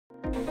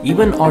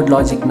Even add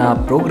ಲಾಜಿಕ್ನ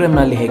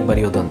ಪ್ರೋಗ್ರಾಮ್ನಲ್ಲಿ ಹೇಗೆ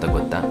ಬರೆಯೋದು ಅಂತ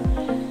ಗೊತ್ತಾ?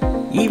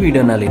 ಈ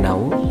ವಿಡಿಯೋನಲ್ಲಿ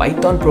ನಾವು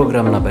Python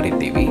ಪ್ರೋಗ್ರಾಮ್ನ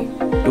ಬರೀತೀವಿ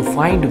to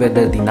find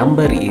whether the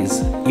number is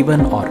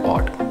even are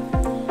hard.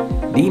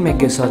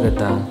 ಡಿಮೆಕ್ಗೆ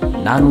ಸ್ವಾಗತ.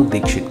 ನಾನು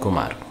Dixit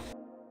Kumar.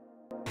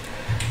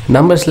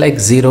 Numbers like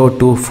 0,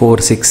 2, 4,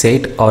 6,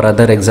 8 or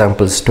other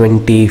examples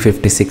 20,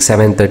 56,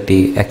 730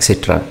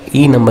 etc.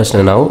 ಈ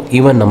ನಂಬರ್ಸ್ನ ನಾವು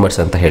ಈವನ್ ನಂಬರ್ಸ್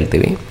ಅಂತ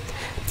ಹೇಳ್ತೀವಿ.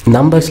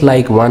 Numbers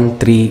like 1,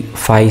 3,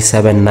 5,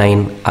 7, 9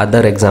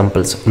 other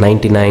examples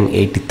 99,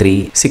 83,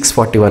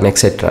 641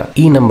 etc.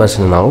 ಈ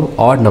ನಂಬರ್ಸ್ನ ನಾವು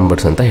ಆಡ್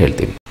ನಂಬರ್ಸ್ ಅಂತ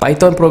ಹೇಳ್ತೀವಿ.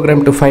 Python program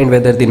to find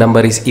whether the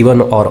number is even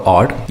or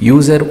odd.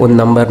 User ಒಂದು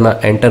ನಂಬರ್ನ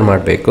ಎಂಟರ್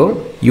ಮಾಡಬೇಕು.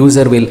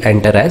 User will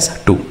enter as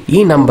 2.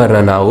 ಈ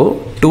ನಂಬರ್ನ ನಾವು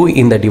 2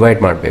 ಇಂದ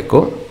ಡಿವೈಡ್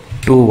ಮಾಡಬೇಕು.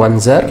 2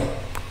 ones are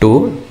 2.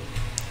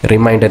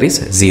 Remainder is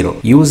 0.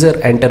 User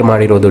enter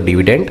ಮಾಡಿರೋದು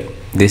dividend,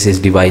 this is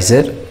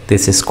divisor,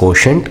 this is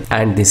quotient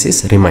and this is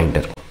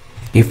remainder.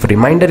 If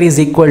remainder is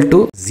equal to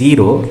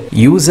 0,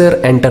 user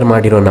enter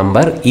ಮಾಡಿರೋ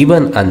ನಂಬರ್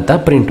even ಅಂತ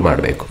print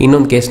ಮಾಡಬೇಕು.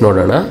 ಇನ್ನೊಂದು ಕೇಸ್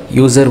ನೋಡೋಣ.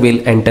 user will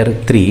enter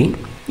 3.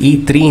 ಈ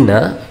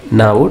 3ನ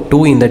ನಾವು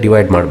 2 ಇಂದ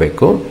divide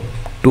ಮಾಡಬೇಕು.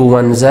 2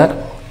 ones are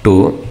 2.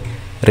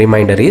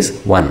 Remainder is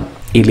 1.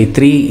 ಇಲ್ಲಿ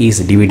 3 is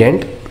dividend,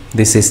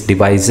 this is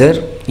divisor,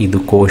 ಇದು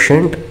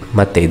quotient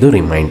ಮತ್ತೆ ಇದು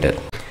remainder.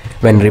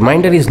 When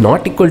remainder is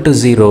not equal to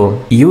 0,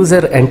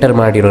 user enter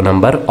ಮಾಡಿರೋ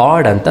ನಂಬರ್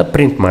ಆಡ್ ಅಂತ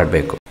ಪ್ರಿಂಟ್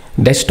ಮಾಡಬೇಕು.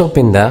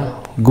 ಡೆಸ್ಕ್ಟಾಪಿಂದ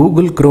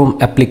ಗೂಗಲ್ ಕ್ರೋಮ್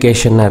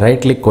ಅಪ್ಲಿಕೇಶನ್ನ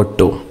ರೈಟ್ ಕ್ಲಿಕ್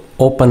ಕೊಟ್ಟು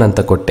ಓಪನ್ ಅಂತ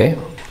ಕೊಟ್ಟೆ.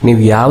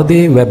 ನೀವು ಯಾವುದೇ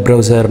ವೆಬ್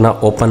ಬ್ರೌಸರ್ನ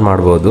ಓಪನ್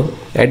ಮಾಡ್ಬೋದು.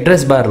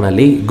 ಅಡ್ರೆಸ್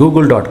ಬಾರ್ನಲ್ಲಿ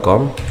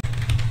google.com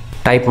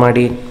ಟೈಪ್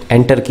ಮಾಡಿ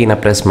ಎಂಟರ್ ಕೀನ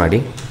ಪ್ರೆಸ್ ಮಾಡಿ.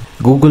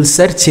 ಗೂಗಲ್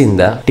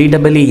ಸರ್ಚಿಂದ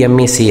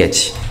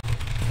TEEMECH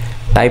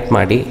ಟೈಪ್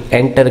ಮಾಡಿ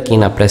ಎಂಟರ್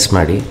ಕೀನ ಪ್ರೆಸ್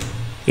ಮಾಡಿ.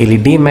 ಇಲ್ಲಿ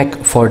DMAC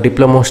for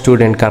diploma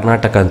student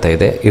Karnataka ಅಂತ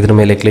ಇದೆ, ಇದ್ರ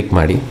ಮೇಲೆ ಕ್ಲಿಕ್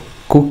ಮಾಡಿ.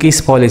 Cookies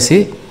policy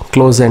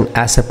close and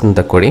accept ಅಂತ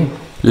ಕೊಡಿ.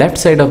 Left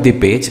side of the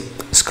page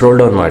scroll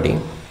down ಮಾಡಿ.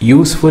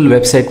 ಯೂಸ್ಫುಲ್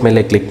ವೆಬ್ಸೈಟ್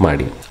ಮೇಲೆ ಕ್ಲಿಕ್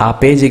ಮಾಡಿ. ಆ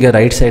ಪೇಜ್ ಈಗ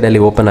ರೈಟ್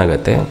ಸೈಡಲ್ಲಿ ಓಪನ್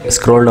ಆಗುತ್ತೆ.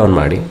 ಸ್ಕ್ರೋಲ್ ಡೌನ್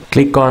ಮಾಡಿ.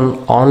 Click on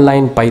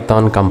online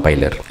Python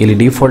compiler. ಇಲ್ಲಿ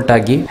ಡಿಫಾಲ್ಟ್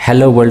ಆಗಿ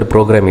ಹೆಲೋ ವರ್ಲ್ಡ್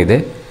ಪ್ರೋಗ್ರಾಮ್ ಇದೆ.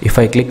 If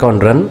I click on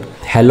run,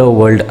 hello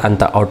world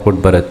ಅಂತ ಔಟ್ಪುಟ್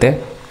ಬರುತ್ತೆ.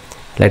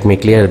 Let me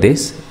clear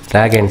this.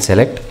 Drag and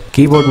select.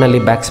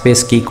 ಕೀಬೋರ್ಡ್ನಲ್ಲಿ back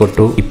space key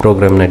ಕೊಟ್ಟು ಈ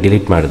ಪ್ರೋಗ್ರಾಮ್ನ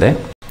ಡಿಲೀಟ್ ಮಾಡಿದೆ.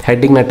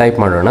 ಹೆಡ್ಡಿಂಗ್ನ ಟೈಪ್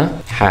ಮಾಡೋಣ.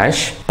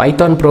 Hash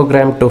Python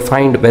program to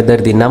find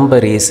whether the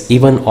number is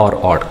even are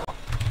hard.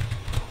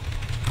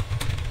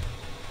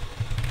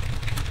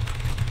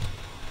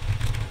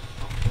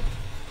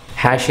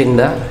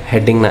 ಹ್ಯಾಶಿಂದ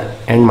ಹೆಡ್ಡಿಂಗ್ನ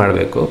end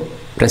ಮಾಡಬೇಕು.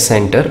 Press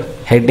enter.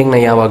 ಹೆಡ್ಡಿಂಗ್ನ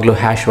ಯಾವಾಗಲೂ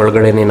hash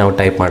ಒಳಗಡೆನೇ ನಾವು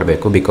type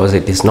ಮಾಡಬೇಕು, because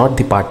it is not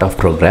the part of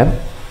program.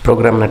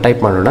 ಪ್ರೋಗ್ರಾಮ್ನ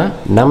type ಮಾಡೋಣ.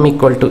 ನಮ್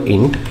equal to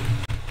int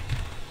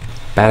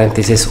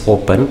parenthesis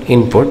open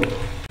input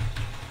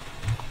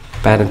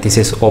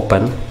parenthesis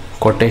open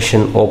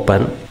quotation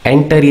open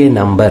enter A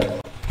number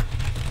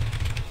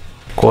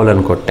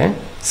colon ಕೊಟ್ಟೆ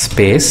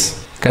space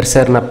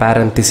ಕರ್ಸರ್ನ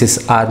parenthesis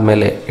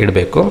ಆದಮೇಲೆ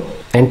ಇಡಬೇಕು.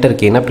 Enter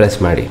ಕೀನ press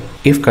ಮಾಡಿ.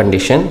 If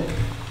condition,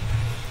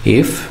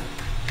 if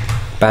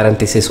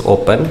parenthesis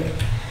open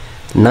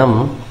ನಮ್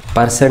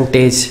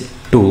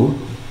 %2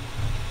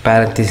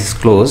 parenthesis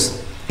close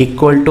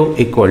equal to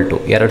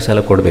ಎರಡು ಸಲ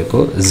ಕೊಡಬೇಕು.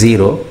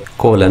 0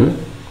 ಕೋಲನ್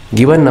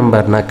ಗಿವನ್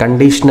ನಂಬರ್ನ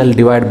ಕಂಡೀಷನಲ್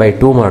ಡಿವೈಡ್ ಬೈ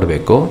 2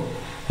 ಮಾಡಬೇಕು.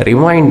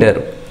 ರಿಮೈಂಡರ್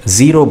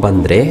 0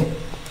 ಬಂದರೆ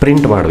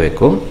ಪ್ರಿಂಟ್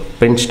ಮಾಡಬೇಕು.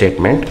 Print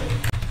statement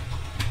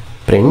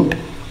print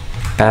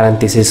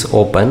parenthesis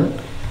open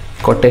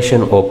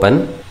quotation open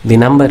the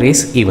number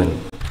is even.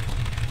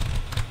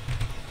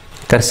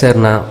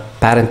 ಕರ್ಸರ್ನ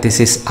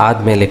parenthesis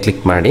ಆದಮೇಲೆ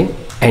ಕ್ಲಿಕ್ ಮಾಡಿ.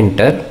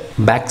 ಎಂಟರ್.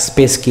 ಬ್ಯಾಕ್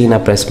ಸ್ಪೇಸ್ ಕೀನ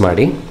ಪ್ರೆಸ್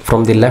ಮಾಡಿ.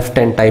 From the left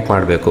hand type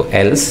ಮಾಡಬೇಕು.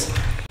 Else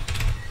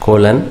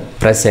colon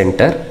press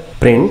enter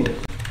print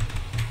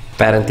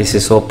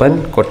parenthesis open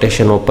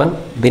quotation open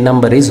the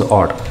number is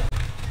add.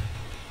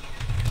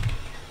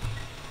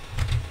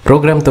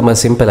 Program ತುಂಬ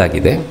simple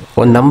ಆಗಿದೆ.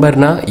 ಒಂದು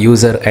ನಂಬರ್ನ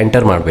user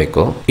enter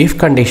ಮಾಡಬೇಕು. If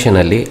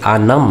ಕಂಡೀಷನಲ್ಲಿ ಆ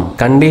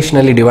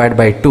ಕಂಡೀಷನಲ್ಲಿ ಡಿವೈಡ್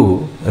ಬೈ 2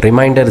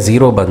 ರಿಮೈಂಡರ್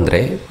 0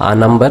 ಬಂದರೆ ಆ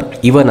ನಂಬರ್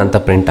ಈವನ್ ಅಂತ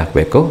ಪ್ರಿಂಟ್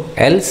ಆಗಬೇಕು.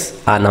 ಎಲ್ಸ್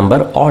ಆ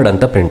ನಂಬರ್ ಆಡ್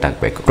ಅಂತ ಪ್ರಿಂಟ್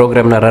ಆಗಬೇಕು.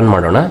 ಪ್ರೋಗ್ರಾಮ್ನ ರನ್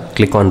ಮಾಡೋಣ.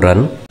 Click on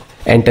run.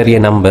 Enter A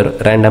number.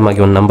 Random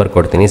ಆಗಿ ಒಂದು ನಂಬರ್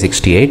ಕೊಡ್ತೀನಿ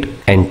 68.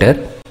 Enter.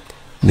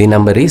 The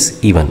number is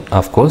even.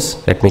 Of course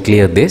let me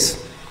clear this.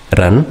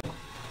 Run.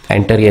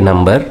 Enter A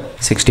number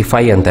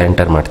 65 ಅಂತ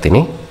ಎಂಟರ್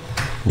ಮಾಡ್ತೀನಿ.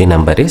 The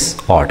number is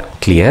add.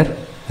 Clear.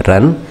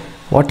 Run.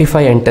 What if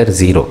I enter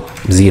 0?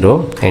 0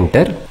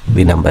 enter.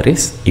 The number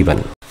is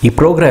even. ಈ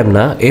ಪ್ರೋಗ್ರಾಮ್ನ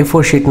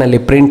A4 ಶೀಟ್ನಲ್ಲಿ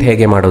print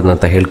ಹೇಗೆ ಮಾಡೋದು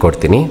ಅಂತ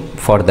ಹೇಳ್ಕೊಡ್ತೀನಿ.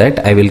 For that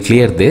I will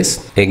clear this.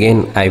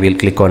 Again I will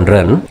click on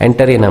run.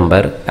 Enter A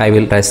number. I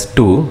will press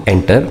 2.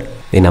 Enter.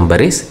 The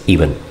number is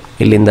even.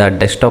 ಇಲ್ಲಿಂದ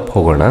desktop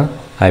ಹೋಗೋಣ.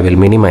 I will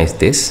minimise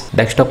this.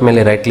 Desktop ಮೇಲೆ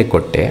right click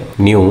ಕೊಟ್ಟೆ.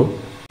 New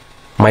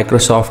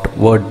Microsoft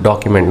word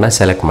ಡಾಕ್ಯುಮೆಂಟ್ನ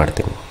select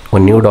ಮಾಡ್ತೀನಿ.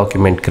 ಒಂದು new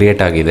document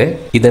create ಆಗಿದೆ.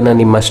 ಇದನ್ನು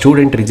ನಿಮ್ಮ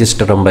student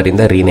register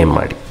ನಂಬರಿಂದ ರೀನೇಮ್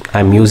ಮಾಡಿ. I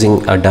am using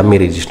a dummy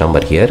register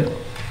number here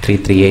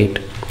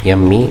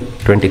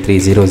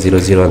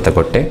 338ME23000 ಅಂತ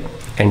ಕೊಟ್ಟೆ.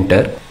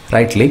 Enter.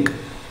 Right click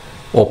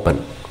open.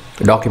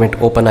 Document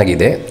open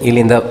ಆಗಿದೆ.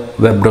 ಇಲ್ಲಿಂದ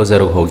ವೆಬ್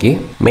ಬ್ರೌಸರ್ಗೆ ಹೋಗಿ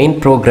ಮೇನ್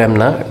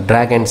ಪ್ರೋಗ್ರಾಮ್ನ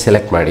ಡ್ರ್ಯಾಗ್ ಆ್ಯಂಡ್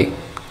ಸೆಲೆಕ್ಟ್ ಮಾಡಿ.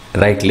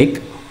 Right click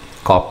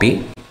copy,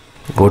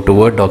 go to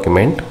word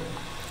document,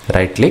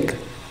 right click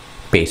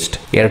paste.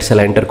 ಎರಡು ಸಲ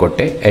enter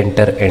ಕೊಟ್ಟೆ.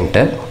 Enter.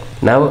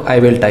 Now I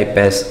will type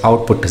as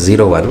output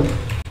 01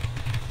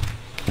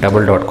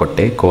 double dot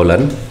kotte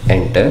colon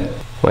enter.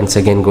 Once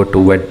again go to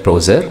web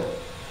browser.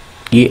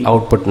 ಈ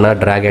ಔಟ್ಪುಟ್ನ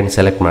drag and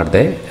select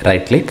ಮಾಡಿದೆ,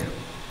 right click,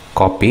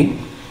 copy,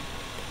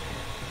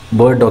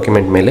 word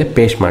document ಮೇಲೆ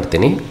paste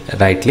ಮಾಡ್ತೀನಿ,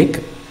 right click,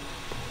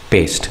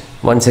 paste.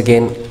 Once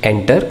again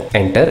enter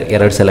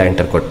ಎರಡು ಸಲ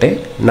enter ಕೊಟ್ಟೆ.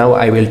 ನಾವು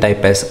I will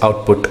type as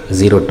output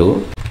 02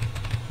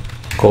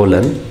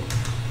 colon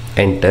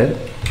enter,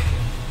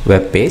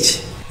 web page.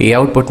 ಈ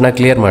ಔಟ್ಪುಟ್ನ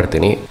clear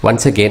ಮಾಡ್ತೀನಿ.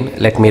 Once again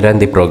let me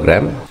run the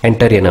program.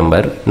 Enter A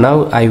number. Now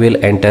I will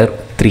enter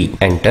 3.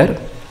 Enter,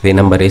 the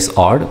number is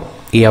add.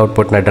 ಈ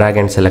ಔಟ್ಪುಟ್ನ drag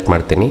and select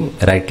ಮಾಡ್ತೀನಿ,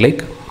 right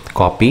click,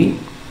 copy,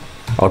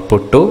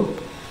 output 2,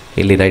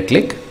 ಇಲ್ಲಿ right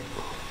click,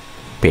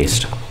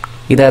 paste.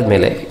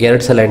 ಇದಾದಮೇಲೆ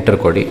ಎರಡು ಸಲ enter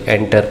ಕೊಡಿ,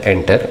 enter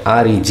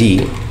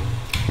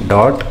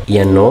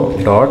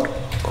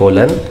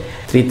reg.no.colon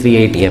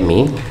 338me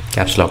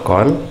caps lock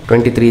on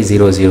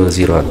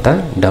 23000 ಅಂತ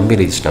dummy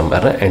register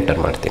ನಂಬರ್ನ enter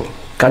ಮಾಡ್ತೀನಿ.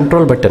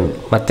 ಕಂಟ್ರೋಲ್ ಬಟನ್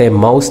ಮತ್ತು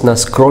ಮೌಸ್ನ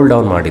ಸ್ಕ್ರೋಲ್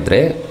ಡೌನ್ ಮಾಡಿದರೆ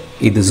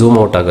ಇದು ಝೂಮ್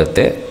ಔಟ್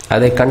ಆಗುತ್ತೆ.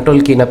 ಅದೇ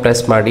ಕಂಟ್ರೋಲ್ ಕೀನ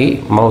ಪ್ರೆಸ್ ಮಾಡಿ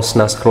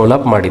ಮೌಸ್ನ ಸ್ಕ್ರೋಲ್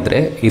ಅಪ್ ಮಾಡಿದರೆ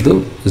ಇದು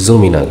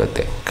ಝೂಮ್ ಇನ್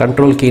ಆಗುತ್ತೆ.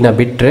 ಕಂಟ್ರೋಲ್ ಕೀನ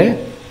ಬಿಟ್ಟರೆ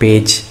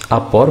page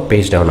up R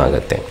page down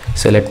ಆಗುತ್ತೆ.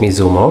 So let me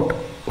zoom out.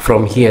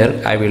 From here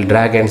I will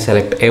drag and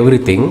select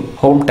everything.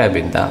 Home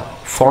ಟ್ಯಾಬಿಂದ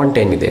font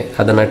ಏನಿದೆ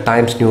ಅದನ್ನು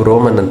ಟೈಮ್ಸ್ ನ್ಯೂ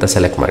ರೋಮನ್ ಅಂತ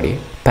ಸೆಲೆಕ್ಟ್ ಮಾಡಿ.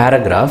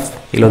 ಪ್ಯಾರಾಗ್ರಾಫ್,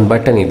 ಇಲ್ಲೊಂದು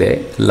ಬಟನ್ ಇದೆ,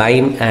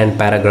 ಲೈನ್ ಆ್ಯಂಡ್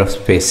ಪ್ಯಾರಾಗ್ರಾಫ್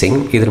ಸ್ಪೇಸಿಂಗ್,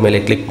 ಇದ್ರ ಮೇಲೆ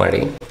ಕ್ಲಿಕ್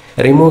ಮಾಡಿ.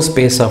 ರಿಮೂವ್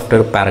ಸ್ಪೇಸ್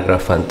ಆಫ್ಟರ್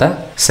ಪ್ಯಾರಾಗ್ರಾಫ್ ಅಂತ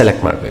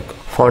ಸೆಲೆಕ್ಟ್ ಮಾಡಬೇಕು.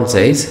 Font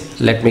size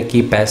let me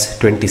keep as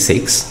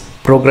 26.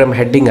 Program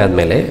heading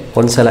ಆದಮೇಲೆ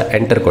ಒಂದು ಸಲ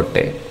ಎಂಟರ್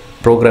ಕೊಟ್ಟೆ.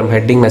 ಪ್ರೋಗ್ರಾಮ್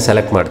ಹೆಡ್ಡಿಂಗ್ನ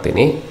ಸೆಲೆಕ್ಟ್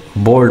ಮಾಡ್ತೀನಿ,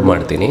 ಬೋಲ್ಡ್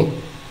ಮಾಡ್ತೀನಿ.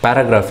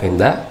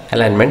 ಪ್ಯಾರಾಗ್ರಾಫಿಂದ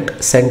ಅಲೈನ್ಮೆಂಟ್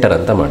ಸೆಂಟರ್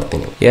ಅಂತ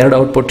ಮಾಡ್ತೀನಿ. ಎರಡು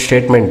ಔಟ್ಪುಟ್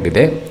ಸ್ಟೇಟ್ಮೆಂಟ್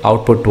ಇದೆ.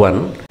 ಔಟ್ಪುಟ್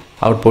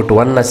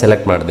 1ನ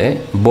ಸೆಲೆಕ್ಟ್ ಮಾಡಿದೆ,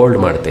 ಬೋಲ್ಡ್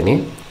ಮಾಡ್ತೀನಿ.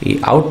 ಈ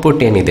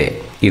ಔಟ್ಪುಟ್ ಏನಿದೆ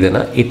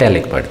ಇದನ್ನು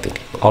ಇಟ್ಯಾಲಿಕ್ ಮಾಡ್ತೀನಿ.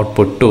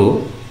 ಔಟ್ಪುಟ್ 2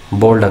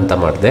 ಬೋಲ್ಡ್ ಅಂತ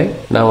ಮಾಡಿದೆ.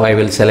 ನಾವು I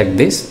will select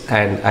this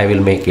and I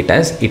will make it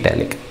as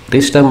italic.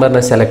 Register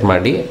ನಂಬರ್ನ ಸೆಲೆಕ್ಟ್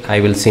ಮಾಡಿ I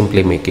will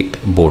simply make it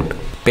bold.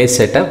 Page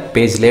setup,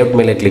 page layout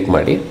ಮೇಲೆ ಕ್ಲಿಕ್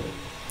ಮಾಡಿ.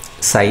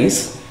 ಸೈಜ್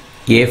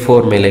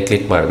A4 ಮೇಲೆ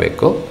ಕ್ಲಿಕ್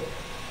ಮಾಡಬೇಕು.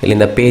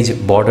 ಇಲ್ಲಿಂದ ಪೇಜ್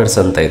ಬಾರ್ಡರ್ಸ್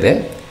ಅಂತ ಇದೆ,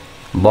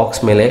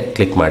 ಬಾಕ್ಸ್ ಮೇಲೆ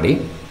ಕ್ಲಿಕ್ ಮಾಡಿ.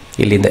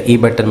 ಇಲ್ಲಿಂದ ಈ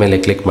ಬಟನ್ ಮೇಲೆ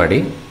ಕ್ಲಿಕ್ ಮಾಡಿ.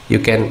 You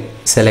can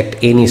select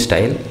any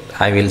style.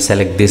 I will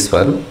select this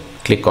one,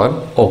 click on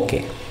okay.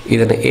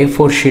 ಇದನ್ನು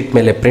A4 ಶೀಟ್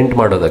ಮೇಲೆ ಪ್ರಿಂಟ್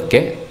ಮಾಡೋದಕ್ಕೆ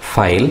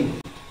ಫೈಲ್,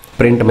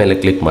 ಪ್ರಿಂಟ್ ಮೇಲೆ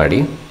ಕ್ಲಿಕ್ ಮಾಡಿ.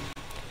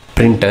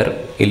 ಪ್ರಿಂಟರ್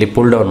ಇಲ್ಲಿ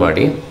ಪುಲ್ ಡೌನ್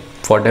ಮಾಡಿ.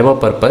 For demo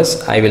purpose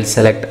I will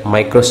select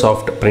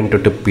Microsoft print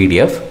to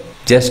PDF.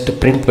 Just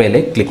print ಮೇಲೆ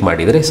click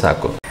ಮಾಡಿದರೆ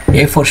ಸಾಕು.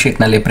 A4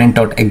 ಶೀಟ್ನಲ್ಲಿ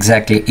ಪ್ರಿಂಟ್ಔಟ್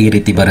ಎಕ್ಸಾಕ್ಟ್ಲಿ ಈ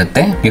ರೀತಿ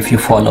ಬರುತ್ತೆ if you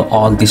follow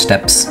all the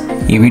steps.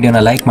 ಈ ವಿಡಿಯೋನ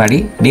ಲೈಕ್ ಮಾಡಿ.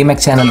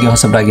 ಡಿಮ್ಯಾಕ್ ಚಾನಲ್ಗೆ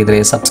ಹೊಸಬರಾಗಿದ್ದರೆ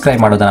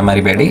ಸಬ್ಸ್ಕ್ರೈಬ್ ಮಾಡೋದನ್ನ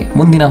ಮರಿಬೇಡಿ.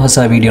 ಮುಂದಿನ ಹೊಸ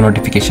ವಿಡಿಯೋ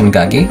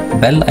ನೋಟಿಫಿಕೇಶನ್ಗಾಗಿ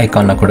ಬೆಲ್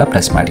ಐಕಾನ್ನ ಕೂಡ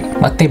ಪ್ರೆಸ್ ಮಾಡಿ.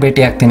 ಮತ್ತೆ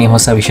ಭೇಟಿ ಆಗ್ತೀನಿ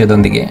ಹೊಸ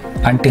ವಿಷಯದೊಂದಿಗೆ.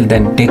 Until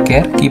then take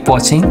care, keep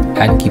watching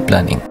and keep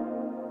learning.